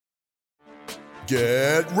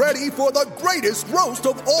Get ready for the greatest roast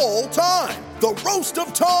of all time, the Roast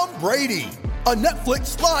of Tom Brady, a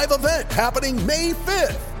Netflix live event happening May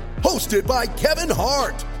 5th. Hosted by Kevin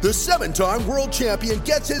Hart, the 7-time world champion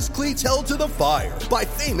gets his cleats held to the fire by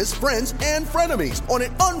famous friends and frenemies on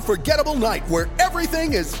an unforgettable night where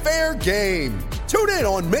everything is fair game. Tune in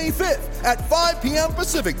on May 5th at 5 p.m.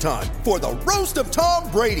 Pacific time for the Roast of Tom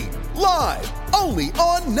Brady, live only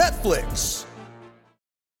on Netflix.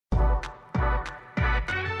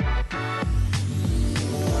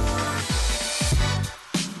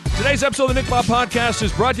 Today's episode of the Nick Bob Podcast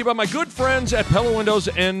is brought to you by my good friends at Pella Windows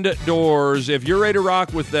and Doors. If you're ready to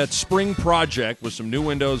rock with that spring project with some new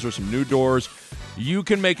windows or some new doors, you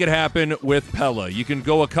can make it happen with Pella. You can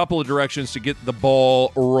go a couple of directions to get the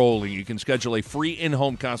ball rolling. You can schedule a free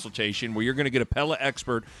in-home consultation where you're going to get a Pella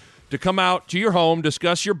expert to come out to your home,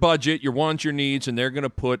 discuss your budget, your wants, your needs, and they're going to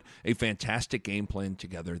put a fantastic game plan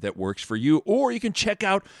together that works for you. Or you can check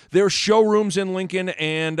out their showrooms in Lincoln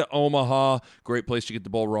and Omaha. Great place to get the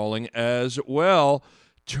ball rolling as well.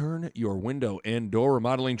 Turn your window and door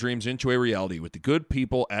remodeling dreams into a reality with the good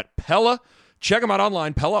people at Pella. Check them out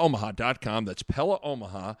online, PellaOmaha.com. That's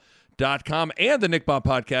PellaOmaha.com. And the Nick Bob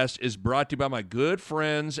Podcast is brought to you by my good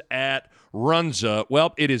friends at Runza.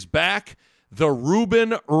 Well, it is back. The Reuben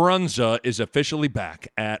Runza is officially back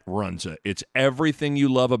at Runza. It's everything you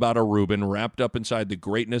love about a Reuben wrapped up inside the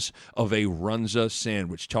greatness of a Runza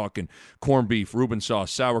sandwich. Talking corned beef, Reuben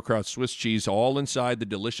sauce, sauerkraut, Swiss cheese, all inside the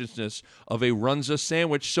deliciousness of a Runza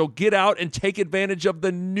sandwich. So get out and take advantage of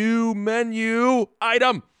the new menu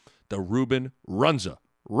item, the Reuben Runza.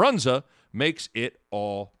 Runza makes it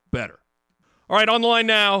all better. All right, on the line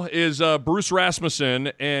now is Bruce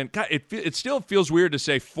Rasmussen, and God, it still feels weird to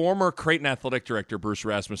say former Creighton Athletic Director Bruce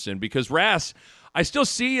Rasmussen, because Ras, I still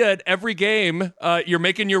see you at every game. You're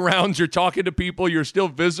making your rounds, you're talking to people, you're still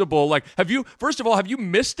visible. Like, first of all, have you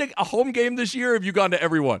missed a home game this year, or have you gone to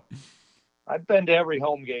every one? I've been to every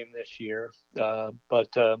home game this year, but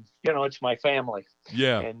it's my family.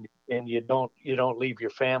 Yeah, and you don't leave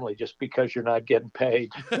your family just because you're not getting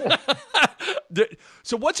paid.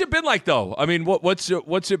 So what's it been like, though? I mean, what's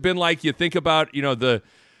it been like? You think about, the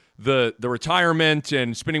retirement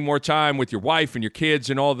and spending more time with your wife and your kids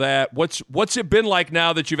and all that. What's it been like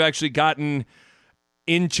now that you've actually gotten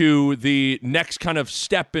into the next kind of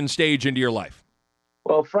step and stage into your life?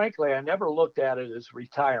 Well, frankly, I never looked at it as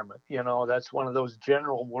retirement. That's one of those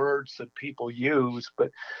general words that people use. But,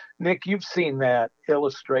 Nick, you've seen that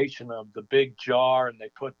illustration of the big jar, and they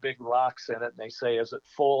put big rocks in it, and they say, is it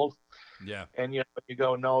full? Yeah. And you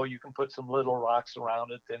go, no, you can put some little rocks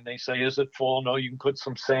around it. Then they say, is it full? No, you can put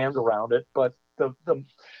some sand around it. But the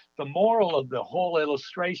moral of the whole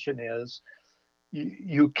illustration is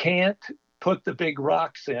you can't put the big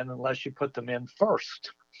rocks in unless you put them in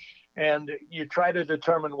first. And you try to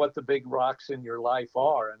determine what the big rocks in your life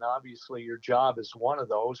are. And obviously your job is one of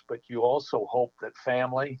those, but you also hope that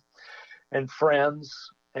family and friends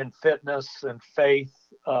and fitness and faith,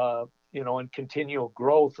 and continual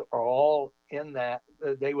growth are all in that.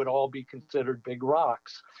 They would all be considered big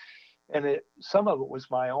rocks. And some of it was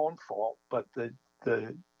my own fault, but the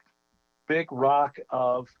big rock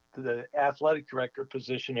of the athletic director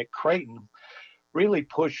position at Creighton really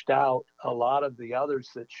pushed out a lot of the others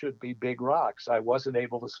that should be big rocks. I wasn't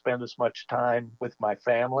able to spend as much time with my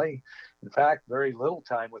family. In fact, very little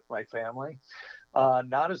time with my family.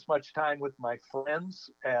 Not as much time with my friends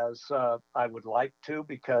as I would like to,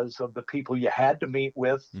 because of the people you had to meet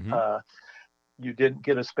with. Mm-hmm. You didn't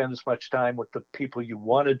get to spend as much time with the people you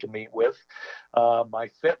wanted to meet with. My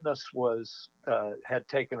fitness had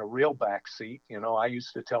taken a real backseat. I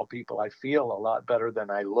used to tell people I feel a lot better than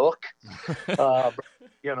I look.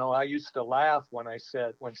 I used to laugh when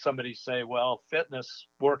somebody say, well, fitness,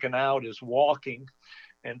 working out is walking.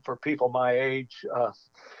 And for people my age,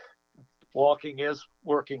 walking is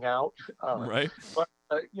working out. Right. But,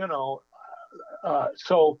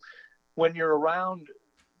 so when you're around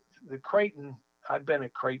the Creighton, had been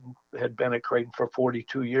at Creighton for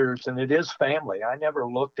 42 years, and it is family. I never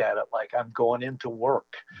looked at it like I'm going into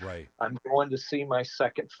work. Right. I'm going to see my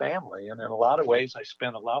second family. And in a lot of ways, I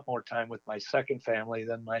spent a lot more time with my second family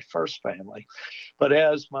than my first family. But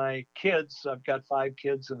as my kids, I've got 5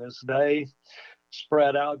 kids in this day,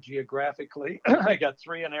 spread out geographically. I got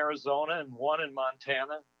 3 in Arizona and 1 in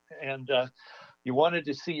Montana. And you wanted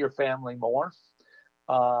to see your family more.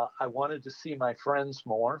 I wanted to see my friends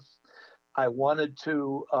more. I wanted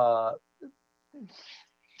to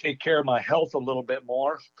take care of my health a little bit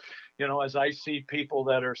more. As I see people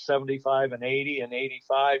that are 75 and 80 and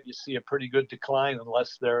 85, you see a pretty good decline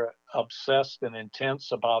unless they're obsessed and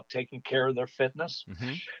intense about taking care of their fitness.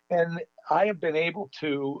 Mm-hmm. And I have been able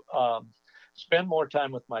to spend more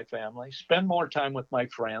time with my family, spend more time with my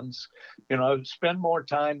friends, spend more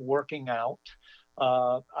time working out.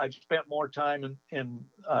 I've spent more time in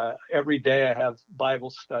every day. I have Bible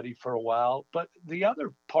study for a while. But the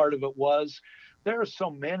other part of it was, there are so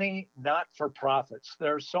many not-for-profits.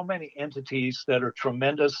 There are so many entities that are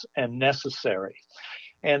tremendous and necessary.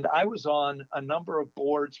 And I was on a number of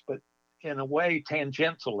boards, but in a way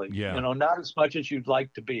tangentially, not as much as you'd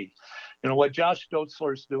like to be. What Josh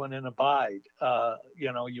Dotzler's doing in Abide,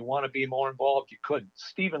 you want to be more involved, you couldn't.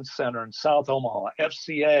 Stevens Center in South Omaha,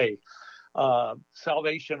 FCA,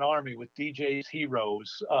 Salvation Army with DJ's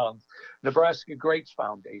Heroes, Nebraska Greats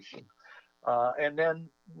Foundation. And then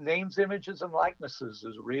names, images, and likenesses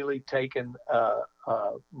has really taken a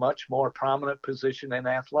much more prominent position in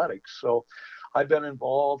athletics. So I've been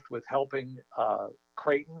involved with helping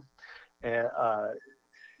Creighton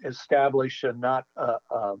establish a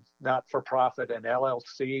not-for-profit, an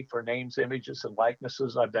LLC for names, images, and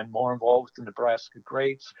likenesses. I've been more involved with the Nebraska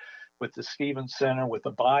Greats, with the Stevens Center, with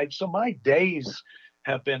Abide. So my days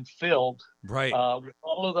have been filled with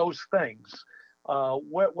all of those things.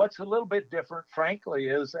 What's a little bit different, frankly,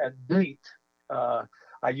 is at NEAT.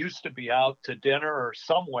 I used to be out to dinner or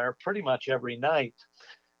somewhere pretty much every night.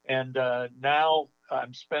 And now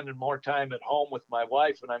I'm spending more time at home with my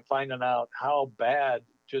wife, and I'm finding out how bad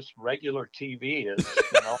just regular TV is.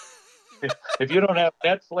 If you don't have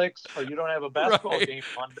Netflix or you don't have a basketball game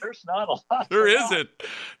on, there's not a lot. There isn't.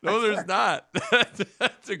 No, there's not.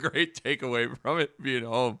 That's a great takeaway from it being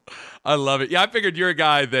home. I love it. Yeah, I figured you're a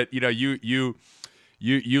guy that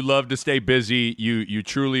you love to stay busy. You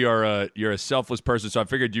truly are you're a selfless person. So I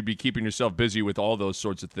figured you'd be keeping yourself busy with all those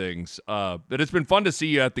sorts of things. But it's been fun to see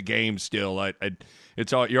you at the game still.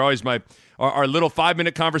 You're always our little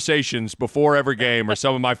 5-minute conversations before every game are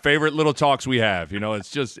some of my favorite little talks we have.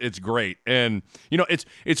 It's great. And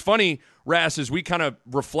it's funny, Ras, as we kind of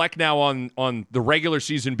reflect now on the regular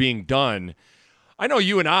season being done. I know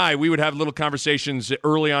you and we would have little conversations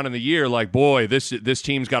early on in the year, like, boy, this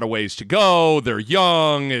team's got a ways to go. They're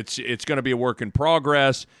young. It's going to be a work in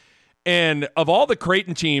progress. And of all the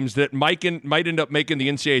Creighton teams that might end up making the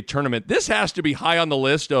NCAA tournament, this has to be high on the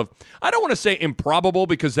list of, I don't want to say improbable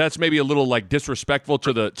because that's maybe a little like disrespectful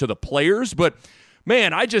to the players, but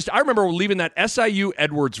man, I remember leaving that SIU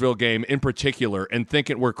Edwardsville game in particular and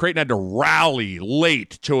thinking where Creighton had to rally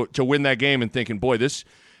late to win that game and thinking, boy,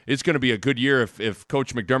 it's going to be a good year if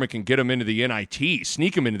Coach McDermott can get him into the NIT,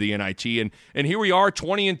 sneak him into the NIT. And here we are,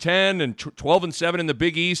 20-10 and 12-7 in the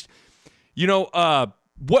Big East.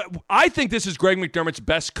 What I think this is Greg McDermott's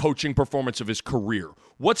best coaching performance of his career.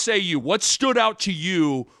 What say you? What stood out to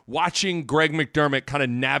you watching Greg McDermott kind of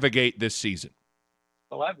navigate this season?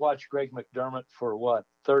 Well, I've watched Greg McDermott for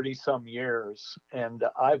 30-some years, and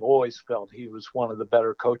I've always felt he was one of the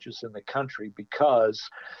better coaches in the country because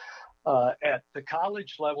at the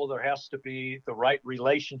college level, there has to be the right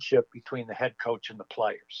relationship between the head coach and the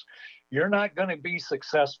players. You're not going to be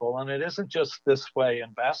successful, and it isn't just this way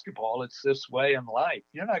in basketball, it's this way in life.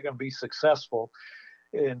 You're not going to be successful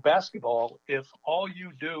in basketball if all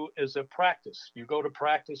you do is at practice. You go to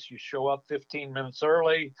practice, you show up 15 minutes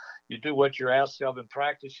early, you do what you're asked of in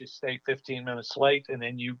practice, you stay 15 minutes late, and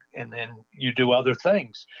then you do other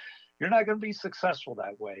things. You're not going to be successful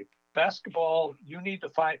that way. Basketball, you need to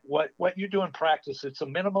find what you do in practice. It's a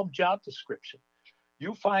minimum job description.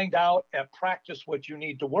 You find out at practice what you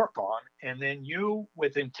need to work on, and then you,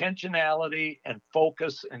 with intentionality and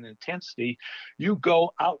focus and intensity, you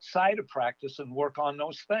go outside of practice and work on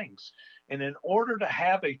those things. And in order to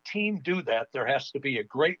have a team do that, there has to be a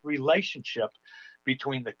great relationship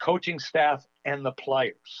between the coaching staff and the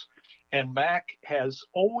players. And Mac has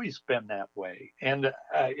always been that way. And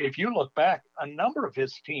if you look back, a number of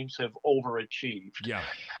his teams have overachieved. Yeah.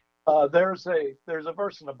 There's a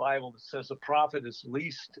verse in the Bible that says a prophet is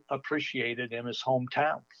least appreciated in his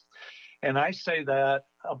hometown. And I say that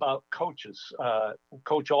about coaches.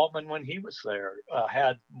 Coach Altman, when he was there,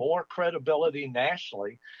 had more credibility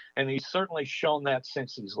nationally, and he's certainly shown that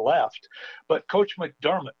since he's left. But Coach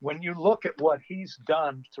McDermott, when you look at what he's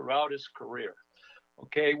done throughout his career,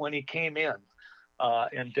 okay, when he came in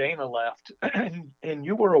and Dana left, and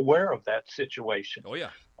you were aware of that situation. Oh, yeah.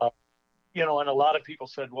 And a lot of people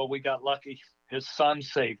said, well, we got lucky. His son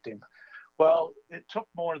saved him. Well, it took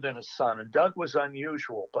more than a son, and Doug was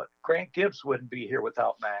unusual, but Grant Gibbs wouldn't be here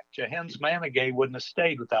without Mac. Jahens Manigay wouldn't have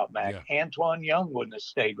stayed without Mac. Yeah. Antoine Young wouldn't have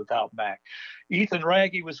stayed without Mac. Ethan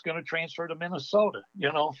Raggy was going to transfer to Minnesota,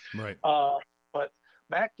 Right. But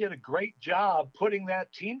Mac did a great job putting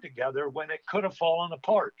that team together when it could have fallen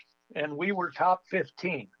apart, and we were top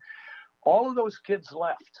 15. All of those kids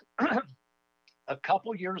left a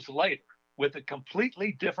couple years later with a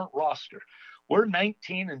completely different roster. We're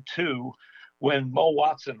 19-2 when Mo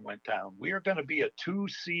Watson went down. We are going to be a 2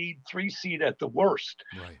 seed, 3 seed at the worst.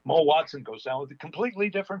 Right. Mo Watson goes down with a completely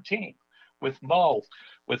different team, with Mo,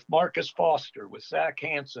 with Marcus Foster, with Zach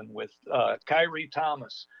Hansen, with Kyrie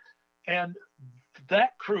Thomas. And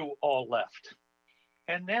that crew all left.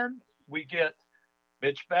 And then we get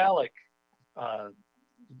Mitch Ballack,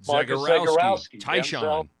 Marcus Zagorowski,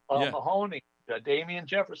 Tyshawn, Mahoney, Damian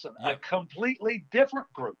Jefferson, Yep. a completely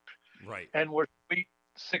different group. Right. And we're Sweet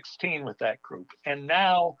 16 with that group. And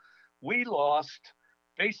now we lost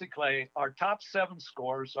basically our top 7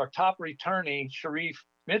 scorers, our top returnee, Sharif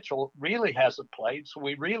Mitchell, really hasn't played. So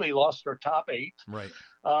we really lost our top 8. Right.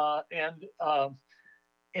 At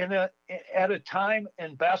a time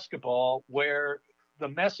in basketball where the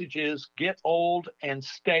message is get old and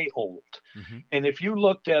stay old. Mm-hmm. And if you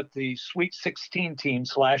looked at the Sweet 16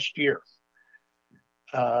 teams last year,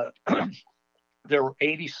 there were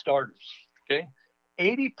 80 starters. Okay.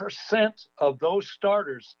 80% of those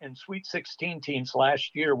starters in Sweet 16 teams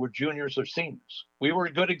last year were juniors or seniors. We were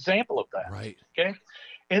a good example of that. Right. Okay.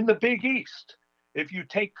 In the Big East, if you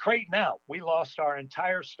take Creighton out, we lost our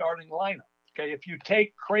entire starting lineup. Okay. If you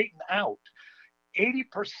take Creighton out,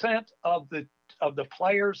 80% of the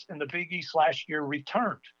players in the Big East last year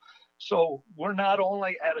returned. So we're not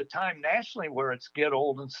only at a time nationally where it's get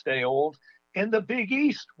old and stay old. In the Big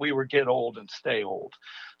East, we were get old and stay old.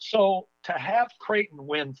 So to have Creighton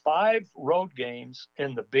win 5 road games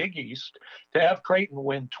in the Big East, to have Creighton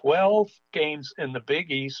win 12 games in the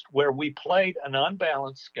Big East, where we played an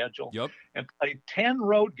unbalanced schedule Yep. and played 10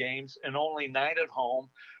 road games and only 9 at home,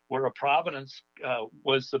 where a Providence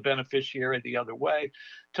was the beneficiary the other way,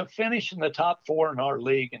 to finish in the top 4 in our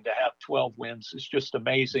league and to have 12 wins is just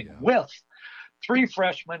amazing. Yeah. With 3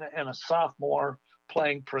 freshmen and a sophomore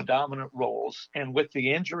playing predominant roles. And with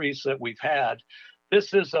the injuries that we've had,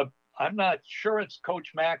 I'm not sure it's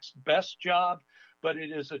Coach Mac's best job, but it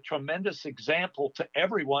is a tremendous example to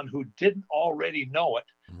everyone who didn't already know it,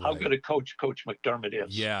 how good a coach Coach McDermott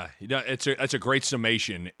is. Yeah, it's a great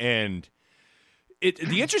summation. And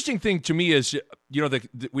the interesting thing to me is,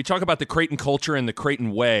 we talk about the Creighton culture and the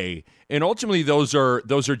Creighton way, and ultimately those are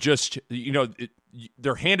just,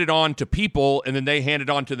 they're handed on to people, and then they hand it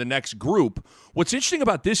on to the next group. What's interesting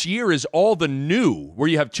about this year is all the new, where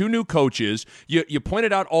you have 2 new coaches. You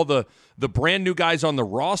pointed out all the brand new guys on the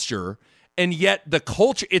roster, and yet the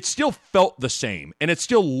culture, it still felt the same, and it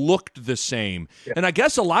still looked the same. Yeah. And I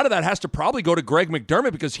guess a lot of that has to probably go to Greg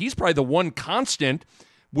McDermott, because he's probably the one constant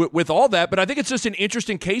with all that. But I think it's just an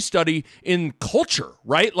interesting case study in culture,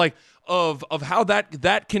 right? Like of how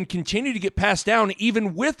that can continue to get passed down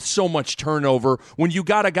even with so much turnover, when you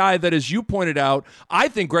got a guy that, as you pointed out, I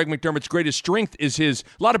think Greg McDermott's greatest strength is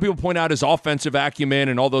a lot of people point out his offensive acumen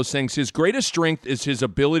and all those things. His greatest strength is his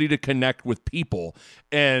ability to connect with people.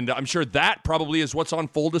 And I'm sure that probably is what's on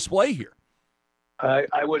full display here.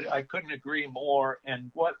 I couldn't agree more. And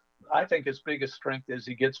what I think his biggest strength is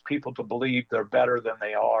he gets people to believe they're better than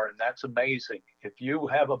they are. And that's amazing. If you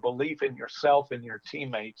have a belief in yourself and your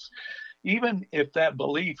teammates, even if that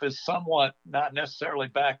belief is somewhat not necessarily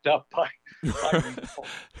backed up by people,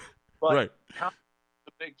 but right. a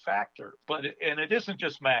big factor. And it isn't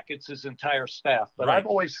just Mac, it's his entire staff. But right. I've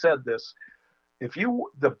always said this,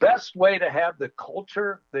 the best way to have the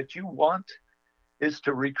culture that you want is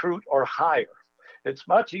to recruit or hire. It's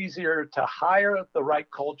much easier to hire the right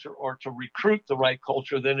culture or to recruit the right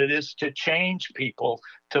culture than it is to change people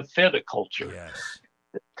to fit a culture. Yes.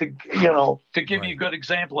 To give you a good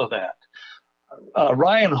example of that,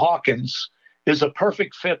 Ryan Hawkins is a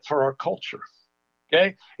perfect fit for our culture.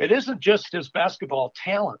 Okay, it isn't just his basketball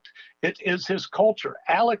talent; it is his culture.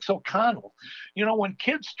 Alex O'Connell, when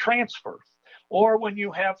kids transfer, or when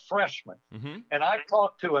you have freshmen. Mm-hmm. And I've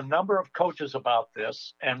talked to a number of coaches about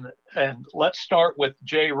this, and let's start with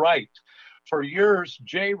Jay Wright. For years,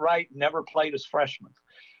 Jay Wright never played as freshman.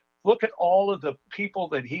 Look at all of the people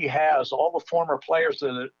that he has, all the former players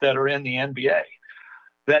that are in the NBA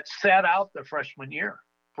that sat out the freshman year.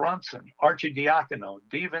 Brunson, Arcidiacono,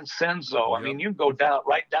 DiVincenzo. I mean, you can go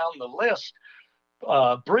right down the list.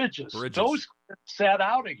 Bridges. Those sat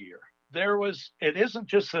out a year. it isn't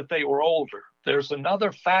just that they were older. There's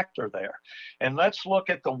another factor there. And let's look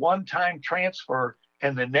at the one-time transfer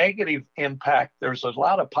and the negative impact. There's a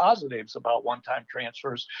lot of positives about one-time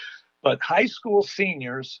transfers, but high school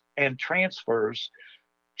seniors and transfers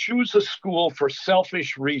choose a school for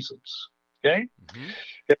selfish reasons. Okay. Mm-hmm.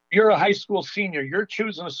 If you're a high school senior, you're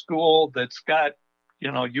choosing a school that's got,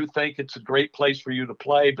 you think it's a great place for you to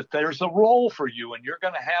play, but there's a role for you, and you're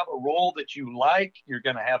going to have a role that you like. You're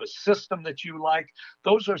going to have a system that you like.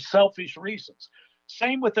 Those are selfish reasons.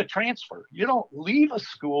 Same with the transfer. You don't leave a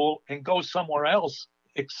school and go somewhere else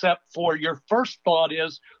except for your first thought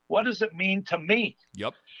is, what does it mean to me?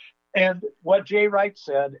 Yep. And what Jay Wright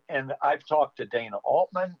said, and I've talked to Dana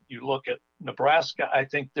Altman, you look at Nebraska, I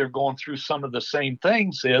think they're going through some of the same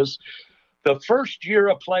things, is the first year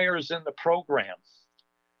a player is in the program,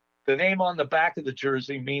 the name on the back of the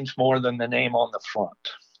jersey means more than the name on the front.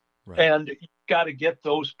 Right. And you've got to get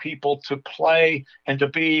those people to play and to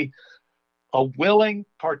be a willing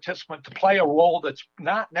participant, to play a role that's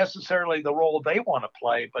not necessarily the role they want to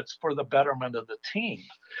play, but it's for the betterment of the team.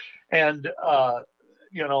 And,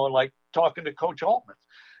 like talking to Coach Altman,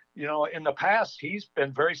 in the past, he's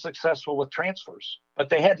been very successful with transfers, but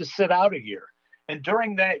they had to sit out a year. And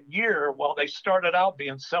during that year, while they started out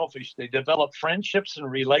being selfish, they developed friendships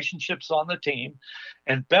and relationships on the team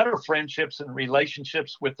and better friendships and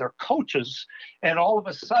relationships with their coaches. And all of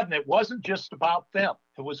a sudden, it wasn't just about them.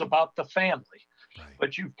 It was about the family. Right.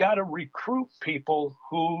 But you've got to recruit people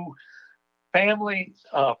who family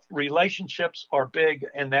relationships are big,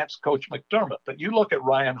 and that's Coach McDermott. But you look at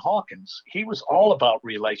Ryan Hawkins, he was all about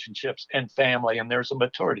relationships and family, and there's a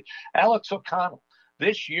maturity. Alex O'Connell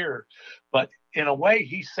this year, but in a way,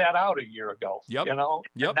 he sat out a year ago. Yep. And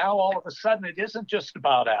now all of a sudden, it isn't just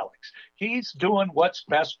about Alex. He's doing what's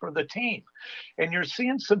best for the team. And you're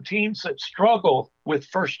seeing some teams that struggle with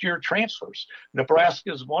first-year transfers.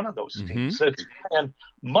 Nebraska is one of those teams that's playing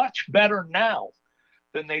much better now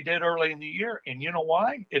than they did early in the year. And you know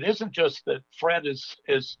why? It isn't just that Fred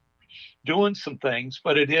is doing some things,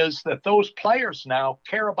 but it is that those players now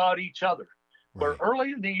care about each other. Where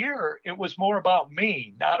early in the year, it was more about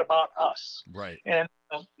me, not about us. Right. And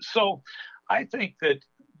so I think that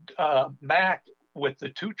Mac, with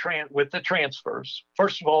the transfers,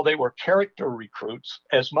 first of all, they were character recruits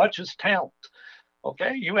as much as talent.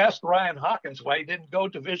 Okay. You asked Ryan Hawkins why he didn't go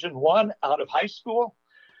Division I out of high school.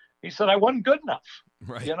 He said, I wasn't good enough.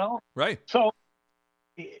 Right. Right. So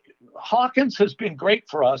Hawkins has been great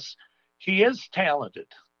for us. He is talented.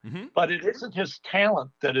 Mm-hmm. But it isn't his talent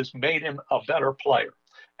that has made him a better player.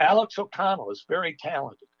 Alex O'Connell is very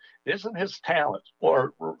talented. It isn't his talent,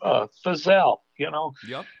 or Fazell,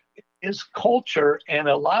 Yep. His culture, and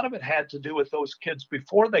a lot of it had to do with those kids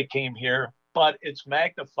before they came here, but it's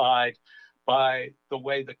magnified by the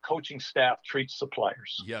way the coaching staff treats the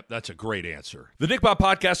players. Yep, that's a great answer. The Nick Bob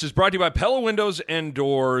Podcast is brought to you by Pella Windows and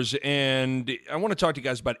Doors, and I want to talk to you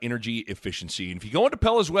guys about energy efficiency. And if you go into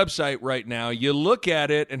Pella's website right now, you look at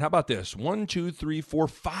it, and how about this? 1, 2, 3, 4,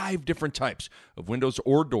 5 different types of windows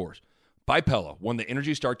or doors by Pella won the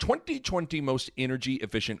Energy Star 2020 Most Energy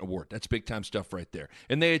Efficient Award. That's big-time stuff right there.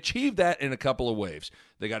 And they achieved that in a couple of ways.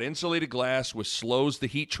 They got insulated glass, which slows the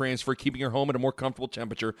heat transfer, keeping your home at a more comfortable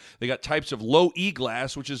temperature. They got types of low-E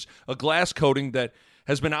glass, which is a glass coating that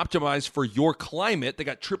has been optimized for your climate. They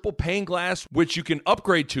got triple pane glass, which you can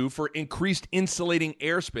upgrade to for increased insulating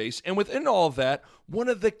airspace. And within all of that, one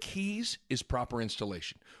of the keys is proper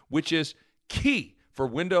installation, which is key for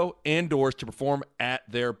window and doors to perform at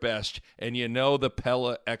their best. And the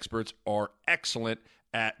Pella experts are excellent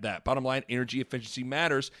at that. Bottom line, energy efficiency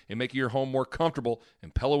matters in making your home more comfortable,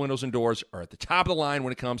 and Pella windows and doors are at the top of the line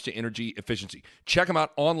when it comes to energy efficiency. Check them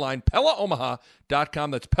out online,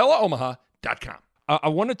 PellaOmaha.com. That's PellaOmaha.com. I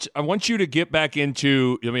want you to get back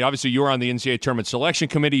into, obviously you were on the NCAA Tournament Selection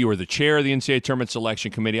Committee. You were the chair of the NCAA Tournament Selection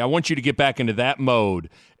Committee. I want you to get back into that mode,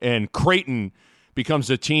 and Creighton becomes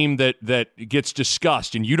a team that gets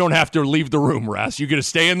discussed, and you don't have to leave the room, Russ. You're going to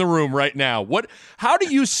stay in the room right now. How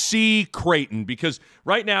do you see Creighton? Because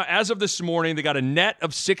right now, as of this morning, they got a net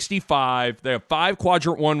of 65. They have 5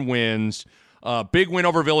 Quadrant 1 wins, big win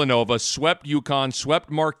over Villanova, swept UConn, swept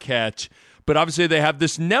Marquette, but obviously they have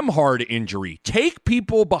this Nembhard injury. Take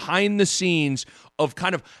people behind the scenes of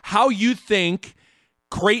kind of how you think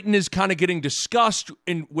Creighton is kind of getting discussed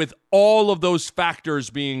with all of those factors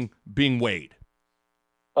being weighed.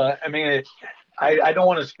 I don't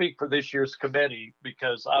want to speak for this year's committee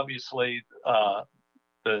because obviously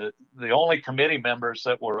the only committee members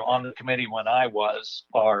that were on the committee when I was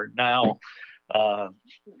are now 4th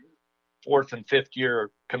and 5th year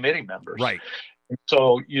committee members. Right.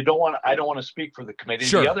 So I don't want to speak for the committee.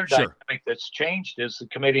 Sure, the other sure. dynamic that's changed is the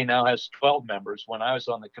committee now has 12 members. When I was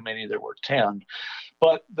on the committee, there were 10.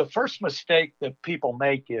 But the first mistake that people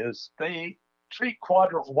make is they treat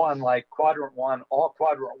quadrant one like quadrant one, all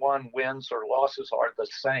quadrant one wins or losses are the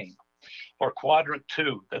same, or quadrant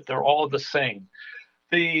two, that they're all the same.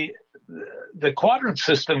 The quadrant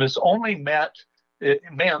system is only meant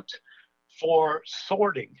for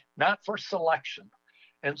sorting, not for selection.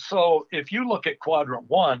 And so if you look at quadrant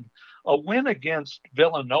one, a win against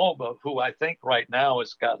Villanova, who I think right now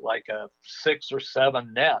has got like a 6 or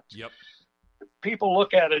 7 net. Yep. People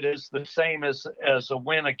look at it as the same as a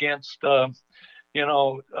win against, a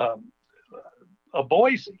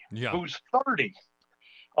Boise, who's 30.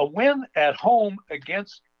 A win at home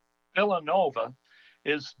against Villanova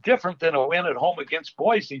is different than a win at home against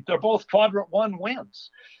Boise. They're both quadrant one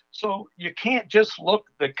wins. So you can't just look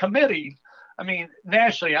the committee. I mean,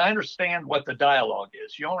 nationally, I understand what the dialogue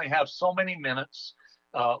is. You only have so many minutes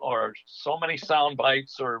or so many sound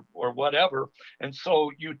bites or whatever. And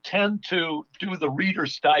so you tend to do the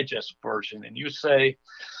Reader's Digest version. And you say,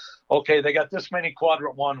 okay, they got this many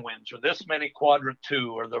quadrant one wins or this many quadrant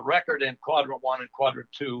two, or the record in quadrant one and quadrant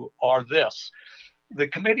two are this. The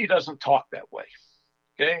committee doesn't talk that way.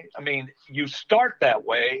 Okay. I mean, you start that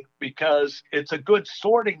way because it's a good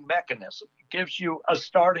sorting mechanism. It gives you a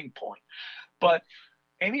starting point. But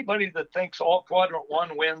anybody that thinks all quadrant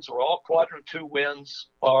one wins or all quadrant two wins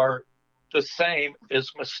are the same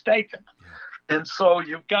is mistaken. And so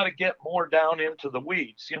you've got to get more down into the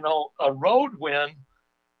weeds. You know, a road win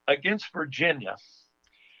against Virginia,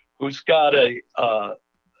 who's got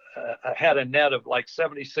had a net of like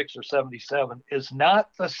 76 or 77, is not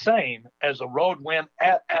the same as a road win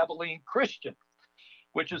at Abilene Christian,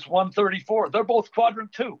 which is 134. They're both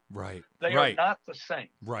quadrant two. Right. They are not the same.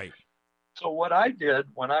 Right. So what I did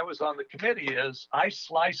when I was on the committee is I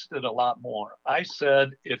sliced it a lot more. I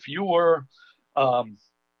said, if you won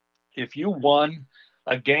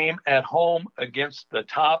a game at home against the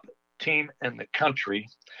top team in the country,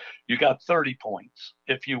 you got 30 points.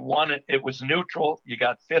 If you won it, it was neutral, you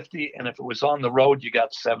got 50. And if it was on the road, you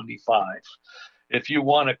got 75. If you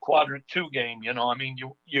won a quadrant two game, you know, I mean,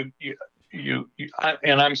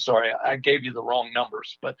 and I'm sorry, I gave you the wrong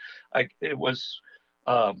numbers, but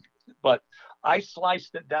but I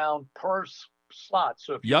sliced it down per slot.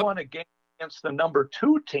 So if you won a game against the number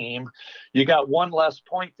 2 team, you got 1 less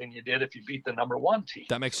point than you did if you beat the number 1 team.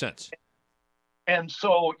 That makes sense. And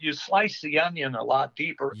so you slice the onion a lot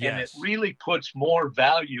deeper, and it really puts more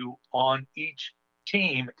value on each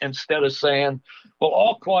team instead of saying, well,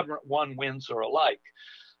 all quadrant one wins are alike.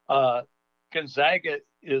 Gonzaga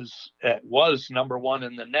was number 1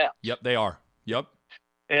 in the net. Yep, they are. Yep.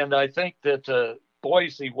 And I think that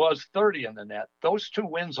Boise was 30 in the net. Those 2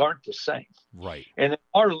 wins aren't the same. Right. And in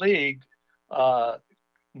our league,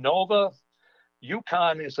 Nova,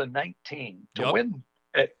 UConn is a 19. To win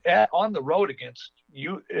on the road against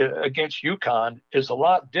UConn is a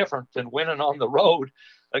lot different than winning on the road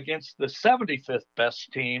against the 75th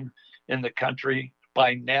best team in the country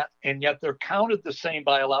by net, and yet they're counted the same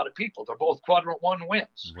by a lot of people. They're both quadrant one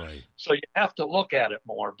wins. Right. So you have to look at it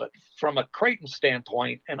more. But from a Creighton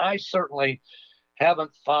standpoint, and I certainly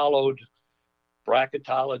haven't followed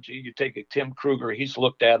bracketology. You take a Tim Kruger, he's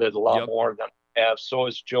looked at it a lot more than I have. So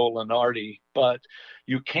is Joe Lenardi. But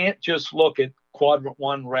you can't just look at quadrant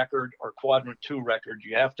one record or quadrant two record.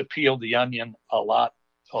 You have to peel the onion a lot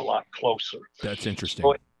closer. That's interesting.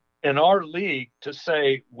 So in our league, to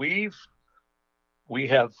say we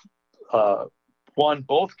have won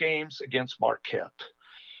both games against Marquette.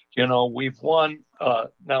 You know, we've won.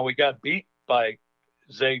 Now we got beat by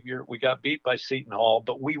Xavier. We got beat by Seton Hall,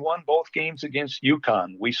 but we won both games against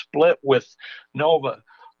UConn. We split with Nova.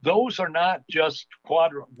 Those are not just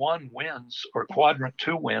quadrant one wins or quadrant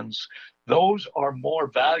two wins. Those are more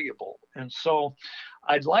valuable. And so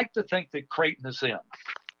I'd like to think that Creighton is in.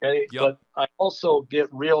 Okay? But I also get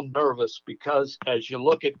real nervous because as you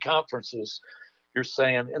look at conferences, you're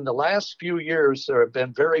saying in the last few years, there have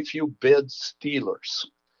been very few bid stealers.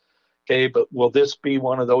 Okay, but will this be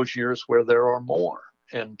one of those years where there are more?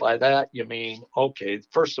 And by that, you mean, okay,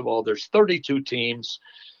 first of all, there's 32 teams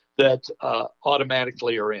that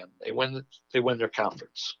automatically are in. They win their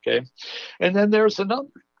conference, okay? And then there's another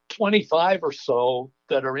 25 or so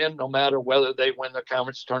that are in no matter whether they win the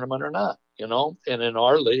conference tournament or not, you know? And in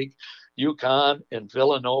our league, UConn and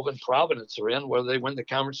Villanova and Providence are in whether they win the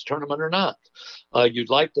conference tournament or not. You'd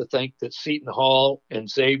like to think that Seton Hall and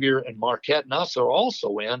Xavier and Marquette and us are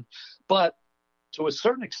also in, but to a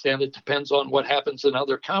certain extent, it depends on what happens in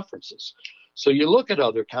other conferences. So you look at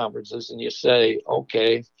other conferences and you say,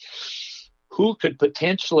 okay, who could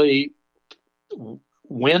potentially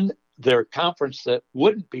win their conference that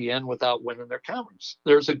wouldn't be in without winning their conference.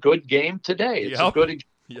 There's a good game today. It's a good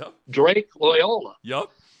Drake Loyola. Yep.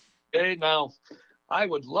 Okay, now I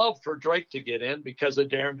would love for Drake to get in because of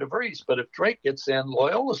Darren DeVries, but if Drake gets in,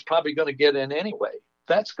 Loyola's probably going to get in anyway.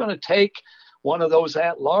 That's going to take one of those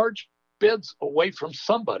at-large bids away from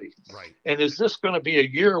somebody. Right. And is this going to be a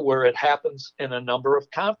year where it happens in a number of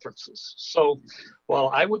conferences? So, well,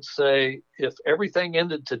 I would say if everything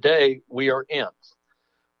ended today, we are in.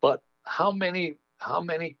 But how many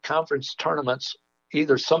conference tournaments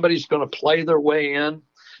either somebody's going to play their way in,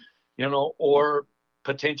 or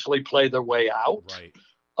potentially play their way out? Right.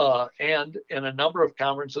 And in a number of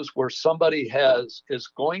conferences where somebody is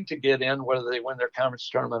going to get in, whether they win their conference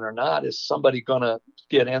tournament or not, is somebody going to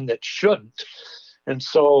get in that shouldn't? And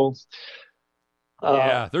so,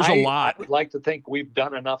 there's a lot. I would like to think we've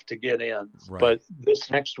done enough to get in, right. But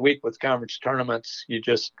this next week with conference tournaments, you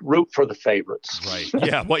just root for the favorites. Right.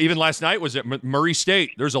 Yeah. Well, even last night was at Murray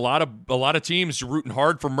State. There's a lot of teams rooting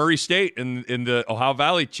hard for Murray State in the Ohio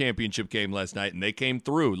Valley Championship game last night, and they came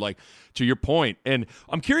through. Like, to your point. And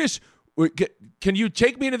I'm curious, can you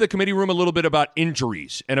take me into the committee room a little bit about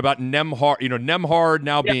injuries and about Nembhard? Nembhard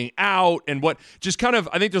now being out, and what just kind of.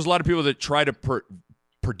 I think there's a lot of people that try to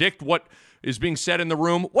predict what is being said in the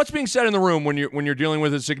room. What's being said in the room when you're dealing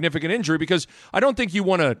with a significant injury? Because I don't think you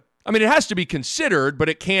want to. I mean, it has to be considered, but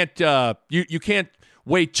it can't. You can't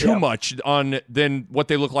weigh too much on than what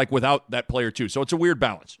they look like without that player too. So it's a weird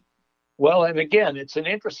balance. Well, and again, it's an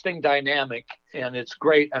interesting dynamic, and it's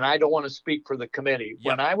great. And I don't want to speak for the committee.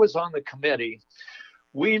 When I was on the committee,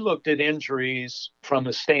 we looked at injuries from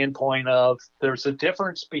the standpoint of there's a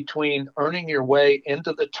difference between earning your way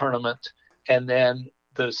into the tournament and then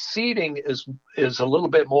the seeding is a little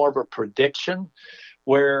bit more of a prediction,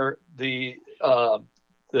 where the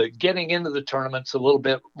getting into the tournament's a little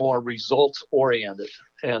bit more results oriented.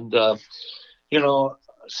 And,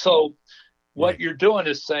 so what you're doing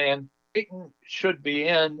is saying Creighton should be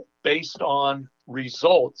in based on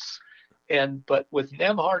results. But with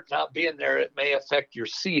Nembhard not being there, it may affect your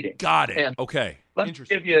seeding. Got it. And okay. Let me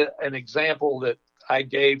give you an example that I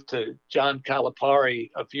gave to John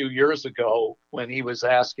Calipari a few years ago when he was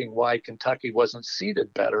asking why Kentucky wasn't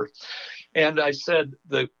seeded better. And I said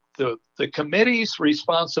the committee's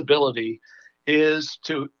responsibility is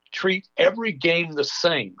to treat every game the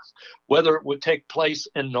same, whether it would take place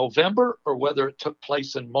in November or whether it took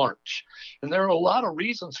place in March. And there are a lot of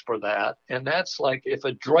reasons for that. And that's like if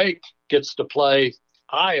a Drake gets to play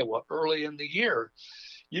Iowa early in the year,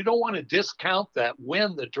 you don't want to discount that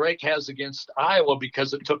win that Drake has against Iowa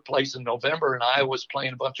because it took place in November and Iowa's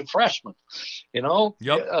playing a bunch of freshmen,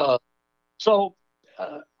 Yep. So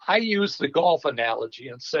I use the golf analogy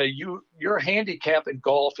and say your handicap in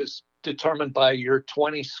golf is determined by your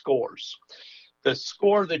 20 scores. The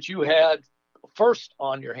score that you had first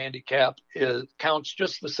on your handicap counts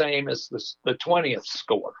just the same as the 20th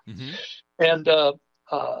score. Mm-hmm.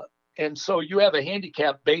 And so you have a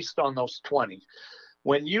handicap based on those 20.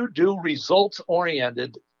 When you do results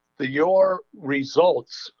oriented, your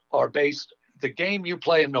results are based. The game you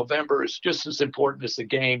play in November is just as important as the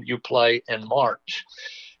game you play in March.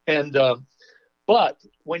 And but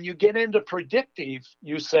when you get into predictive,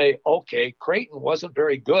 you say, okay, Creighton wasn't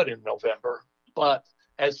very good in November, but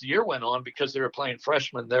as the year went on, because they were playing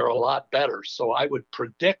freshmen, they're a lot better. So I would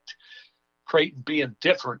predict Creighton being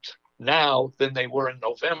different now than they were in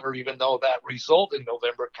November, even though that result in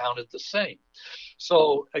November counted the same.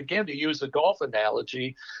 So again, to use a golf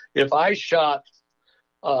analogy, if I shot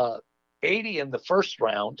 80 in the first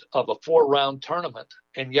round of a 4-round tournament,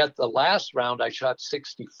 and yet the last round I shot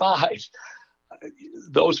 65,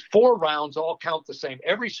 those 4 rounds all count the same.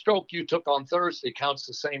 Every stroke you took on Thursday counts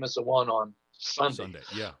the same as the one on Sunday.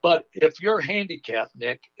 Yeah. But if your handicap,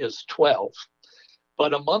 Nick, is 12,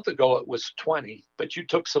 but a month ago it was 20, but you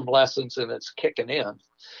took some lessons and it's kicking in.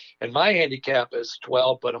 And my handicap is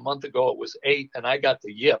 12, but a month ago it was 8, and I got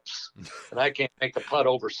the yips, and I can't make a putt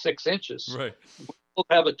over 6 inches. Right. We'll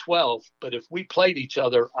have a 12, but if we played each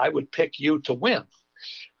other, I would pick you to win.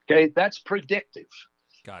 Okay, that's predictive.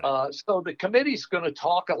 Got it. So the committee's going to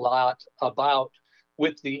talk a lot about,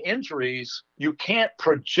 with the injuries, you can't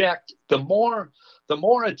project. The more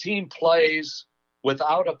a team plays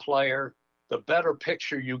without a player, the better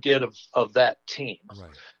picture you get of that team. Right.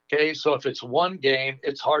 Okay, so if it's one game,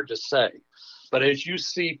 it's hard to say. But as you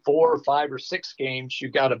see 4 or 5 or 6 games, you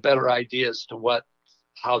got a better idea as to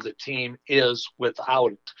how the team is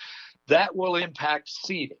without it. That will impact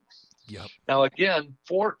seeding. Yep. Now, again,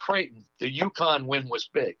 for Creighton, the UConn win was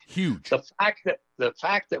big. Huge. The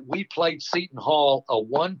fact that we played Seton Hall a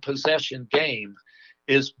one possession game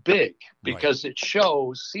is big because it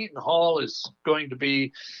shows Seton Hall is going to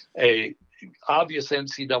be a obvious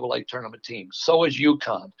NCAA tournament team. So is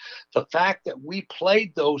UConn. The fact that we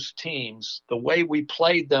played those teams the way we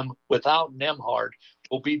played them without Nembhard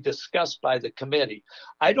will be discussed by the committee.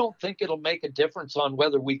 I don't think it'll make a difference on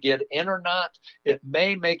whether we get in or not. It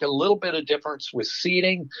may make a little bit of difference with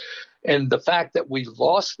seeding, and the fact that we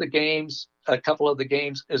lost the games, a couple of the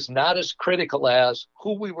games, is not as critical as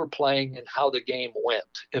who we were playing and how the game went,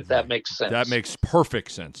 if that makes sense. That makes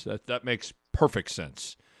perfect sense. That makes perfect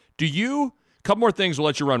sense. Couple more things, we'll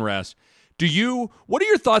let you run, Ras. What are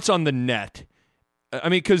your thoughts on the net? I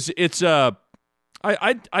mean, because it's I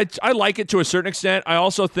like it to a certain extent. I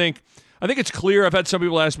think it's clear. I've had some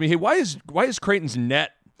people ask me, hey, why is Creighton's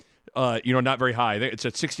net not very high? I think it's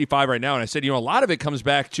at 65 right now. And I said, a lot of it comes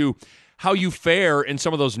back to how you fare in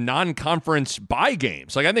some of those non-conference bye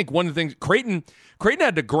games. Like, I think one of the things Creighton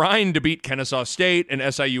had to grind to beat Kennesaw State and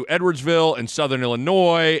SIU Edwardsville and Southern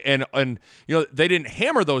Illinois, and they didn't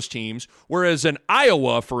hammer those teams. Whereas in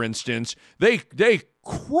Iowa, for instance, they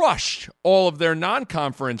crushed all of their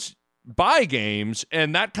non-conference bye games,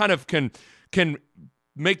 and that kind of can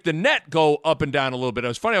make the net go up and down a little bit. It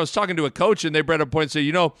was funny. I was talking to a coach, and they brought up a point and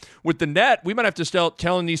say, with the net, we might have to start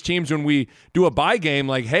telling these teams when we do a bye game,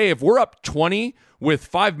 like, hey, if we're up 20 with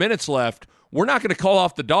 5 minutes left, we're not going to call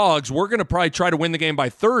off the dogs. We're going to probably try to win the game by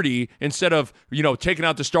 30 instead of, taking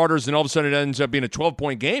out the starters, and all of a sudden it ends up being a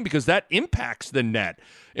 12-point game, because that impacts the net.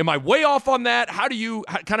 Am I way off on that? What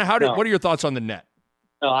are your thoughts on the net?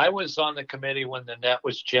 No, I was on the committee when the net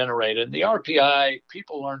was generated. The RPI,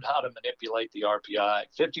 people learned how to manipulate the RPI.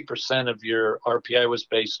 50% of your RPI was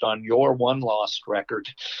based on your one-loss record,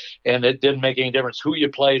 and it didn't make any difference who you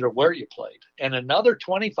played or where you played. And another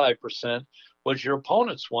 25% was your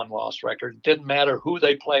opponent's one-loss record. It didn't matter who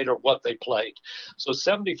they played or what they played. So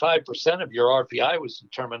 75% of your RPI was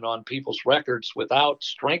determined on people's records without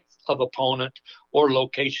strength of opponent or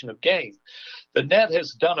location of game. The net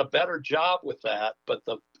has done a better job with that, but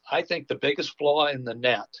I think the biggest flaw in the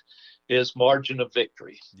net is margin of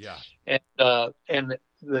victory. Yeah. And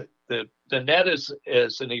the net is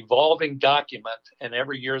an evolving document, and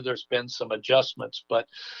every year there's been some adjustments. But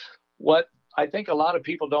what I think a lot of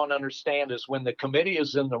people don't understand is when the committee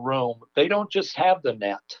is in the room, they don't just have the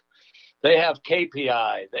net. They have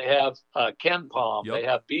KPI, they have KenPom, They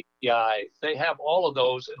have BPI, they have all of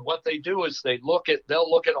those. And what they do is they'll look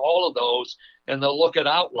at all of those, and they'll look at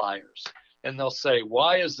outliers, and they'll say,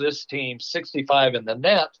 why is this team 65 in the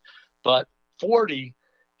net, but 40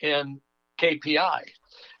 in KPI?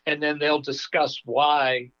 And then they'll discuss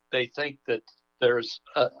why they think that there's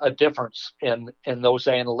a difference in those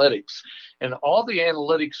analytics. And all the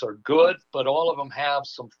analytics are good, but all of them have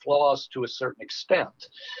some flaws to a certain extent.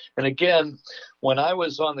 And again, when I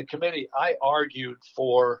was on the committee, I argued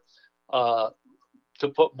for to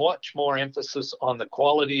put much more emphasis on the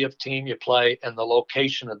quality of team you play and the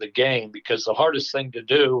location of the game, because the hardest thing to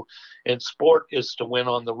do in sport is to win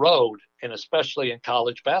on the road, and especially in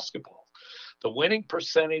college basketball. The winning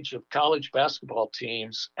percentage of college basketball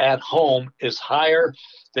teams at home is higher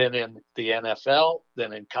than in the NFL,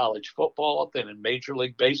 than in college football, than in Major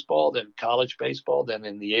League Baseball, than college baseball, than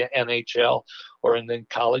in the NHL, or in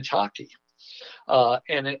college hockey.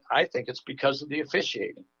 I think it's because of the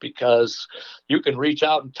officiating, because you can reach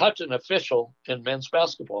out and touch an official in men's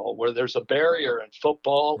basketball where there's a barrier in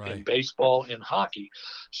football, in baseball, in hockey.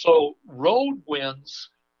 So road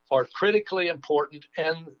wins are critically important,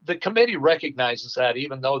 and the committee recognizes that,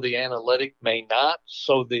 even though the analytic may not.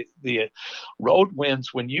 So the road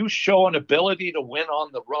wins, when you show an ability to win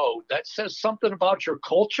on the road, that says something about your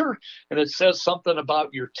culture, and it says something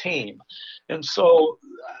about your team. And so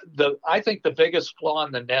I think the biggest flaw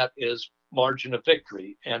in the net is margin of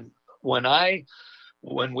victory. And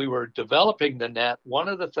when we were developing the net, one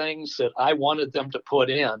of the things that I wanted them to put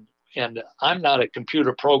in, and I'm not a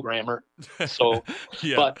computer programmer, so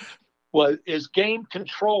is game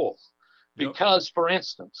control. Because, for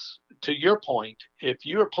instance, to your point, if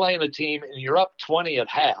you're playing a team and you're up 20 at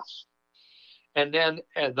half, and then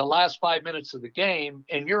at the last 5 minutes of the game,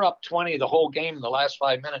 and you're up 20 the whole game, in the last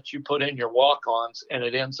 5 minutes you put in your walk-ons, and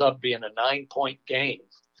it ends up being a 9-point game.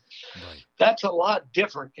 Right. That's a lot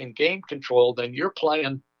different in game control than you're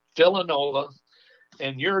playing Villanova,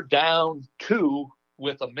 and you're down 2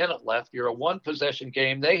 with a minute left. You're a one-possession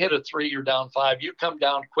game. They hit a 3, you're down 5. You come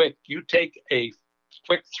down quick. You take a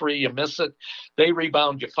quick 3, you miss it. They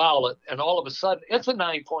rebound, you foul it. And all of a sudden, it's a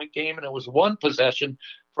 9-point game, and it was one possession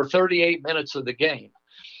for 38 minutes of the game.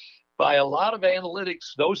 by a lot of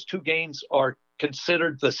analytics, those two games are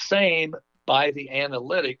considered the same by the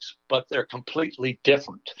analytics, but they're completely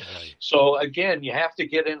different. Right. So again, you have to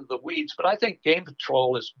get into the weeds, but I think game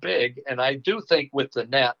control is big. And I do think with the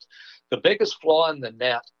net, the biggest flaw in the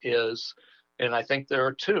net is, and I think there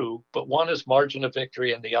are two, but one is margin of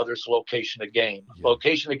victory and the other is location of game. Yeah.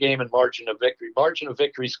 Location of game and margin of victory. Margin of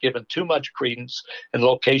victory is given too much credence and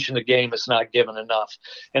location of game is not given enough.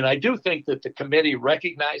 And I do think that the committee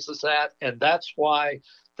recognizes that, and that's why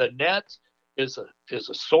the net is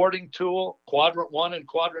a sorting tool. Quadrant 1 and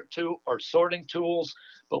quadrant 2 are sorting tools,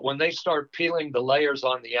 but when they start peeling the layers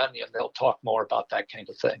on the onion, they'll talk more about that kind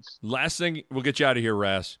of thing. Last thing, we'll get you out of here,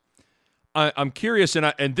 Ras. I'm curious,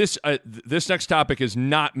 and this next topic is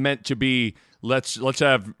not meant to be let's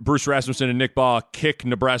have Bruce Rasmussen and Nick Bahe kick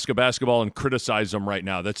Nebraska basketball and criticize them right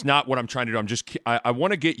now. That's not what I'm trying to do. I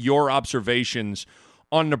want to get your observations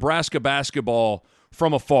on Nebraska basketball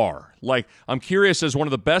from afar. Like, I'm curious, as one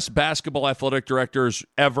of the best basketball athletic directors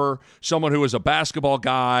ever, someone who is a basketball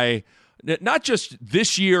guy, not just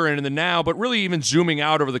this year and in the now, but really even zooming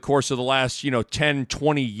out over the course of the last 10,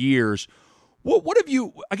 20 years. What have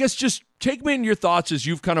you, I guess, just take me in your thoughts as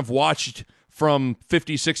you've kind of watched from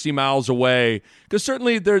 50, 60 miles away, because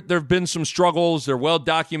certainly there have been some struggles. They're well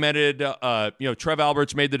documented. Trev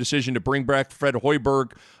Alberts made the decision to bring back Fred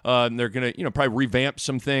Hoiberg, and they're going to probably revamp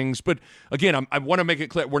some things. But again, I want to make it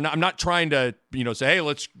clear, I'm not trying to say, hey,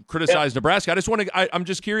 let's criticize Nebraska. I just want to. I'm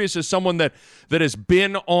just curious, as someone that has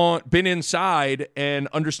been inside and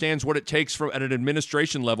understands what it takes at an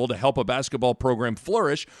administration level to help a basketball program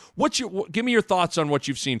flourish. Give me your thoughts on what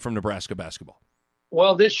you've seen from Nebraska basketball.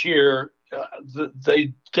 Well, this year,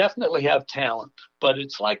 they definitely have talent, but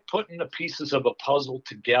it's like putting the pieces of a puzzle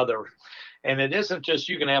together. And it isn't just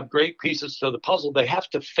you can have great pieces to the puzzle. They have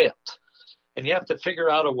to fit. And you have to figure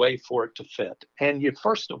out a way for it to fit. And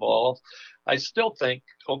first of all, I still think,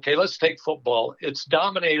 okay, let's take football. It's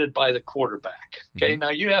dominated by the quarterback. Okay,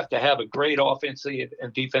 Now you have to have a great offensive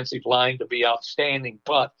and defensive line to be outstanding,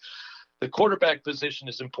 but the quarterback position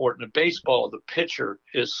is important. In baseball, the pitcher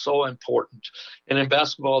is so important. And in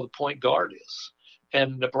basketball, the point guard is.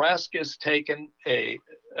 And Nebraska has taken a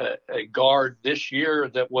guard this year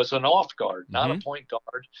that was an off guard, not a point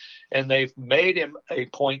guard, and they've made him a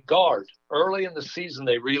point guard. Early in the season,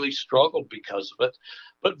 they really struggled because of it.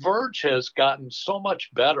 But Verge has gotten so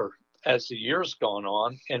much better as the year's gone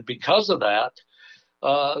on. And because of that,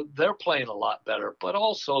 they're playing a lot better, but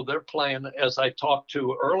also they're playing, as I talked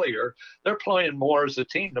to earlier, they're playing more as a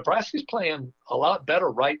team. Nebraska's playing a lot better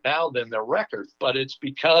right now than their record, but it's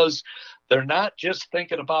because they're not just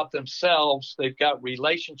thinking about themselves. They've got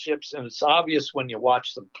relationships, and it's obvious when you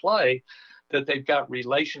watch them play that they've got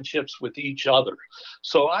relationships with each other.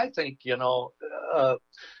 So I think, and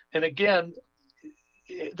again,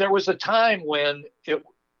 there was a time when to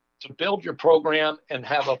build your program and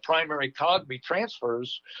have a primary cog be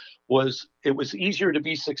transfers it was easier to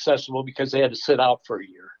be successful because they had to sit out for a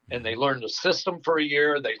year and they learned the system for a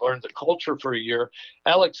year. They learned the culture for a year.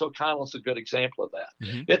 Alex O'Connell is a good example of that.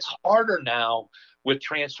 It's harder now with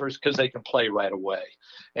transfers because they can play right away.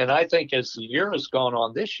 And I think as the year has gone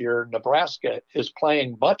on this year, Nebraska is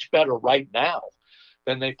playing much better right now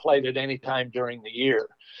than they played at any time during the year.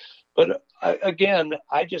 But again,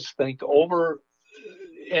 I just think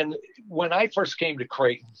and when I first came to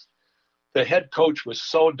Creighton, the head coach was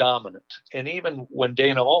so dominant. And even when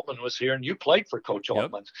Dana Altman was here, and you played for Coach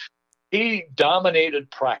Altman, he dominated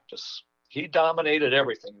practice. He dominated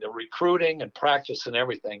everything, the recruiting and practice and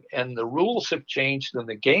everything. And the rules have changed and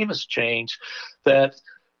the game has changed, that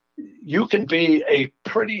you can be a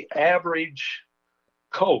pretty average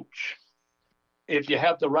coach. If you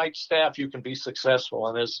have the right staff, you can be successful.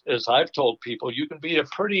 And as I've told people, you can be a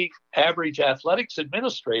pretty average athletics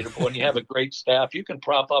administrator. When you have a great staff, you can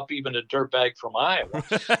prop up even a dirtbag from Iowa.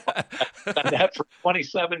 I've done that for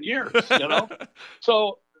 27 years,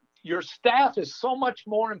 So your staff is so much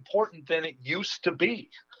more important than it used to be.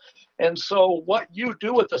 And so what you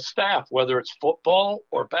do with the staff, whether it's football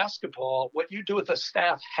or basketball, what you do with the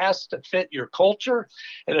staff has to fit your culture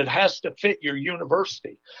and it has to fit your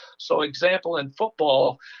university. So example, in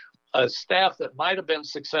football, a staff that might have been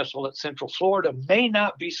successful at Central Florida may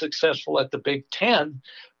not be successful at the Big Ten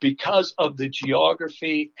because of the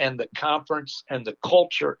geography and the conference and the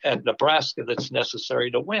culture at Nebraska that's necessary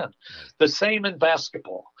to win. The same in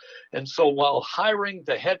basketball. And so while hiring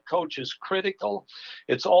the head coach is critical,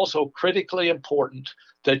 it's also critically important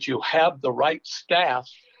that you have the right staff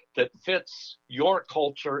that fits your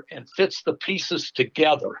culture and fits the pieces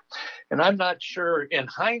together. And I'm not sure in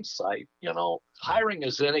hindsight, hiring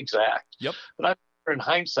is inexact. Yep. But I'm in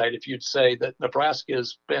hindsight if you'd say that Nebraska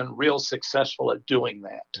has been real successful at doing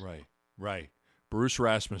that. Right. Bruce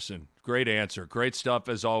Rasmussen, great answer, great stuff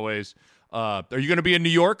as always. Are you going to be in New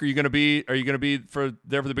York? Are you going to be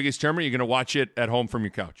there for the Big East tournament? Are you going to watch it at home from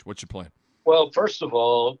your couch? What's your plan? Well, first of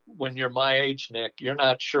all, when you're my age, Nick, you're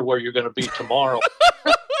not sure where you're going to be tomorrow.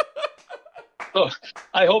 So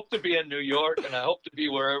I hope to be in New York, and I hope to be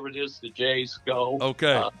wherever it is the Jays go.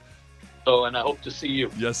 Okay. And I hope to see you.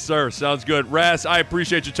 Yes, sir. Sounds good. Ras, I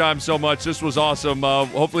appreciate your time so much. This was awesome.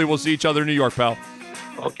 Hopefully we'll see each other in New York, pal.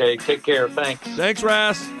 Okay, take care. Thanks. Thanks,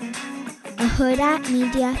 Ras. A Huda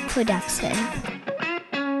Media Production.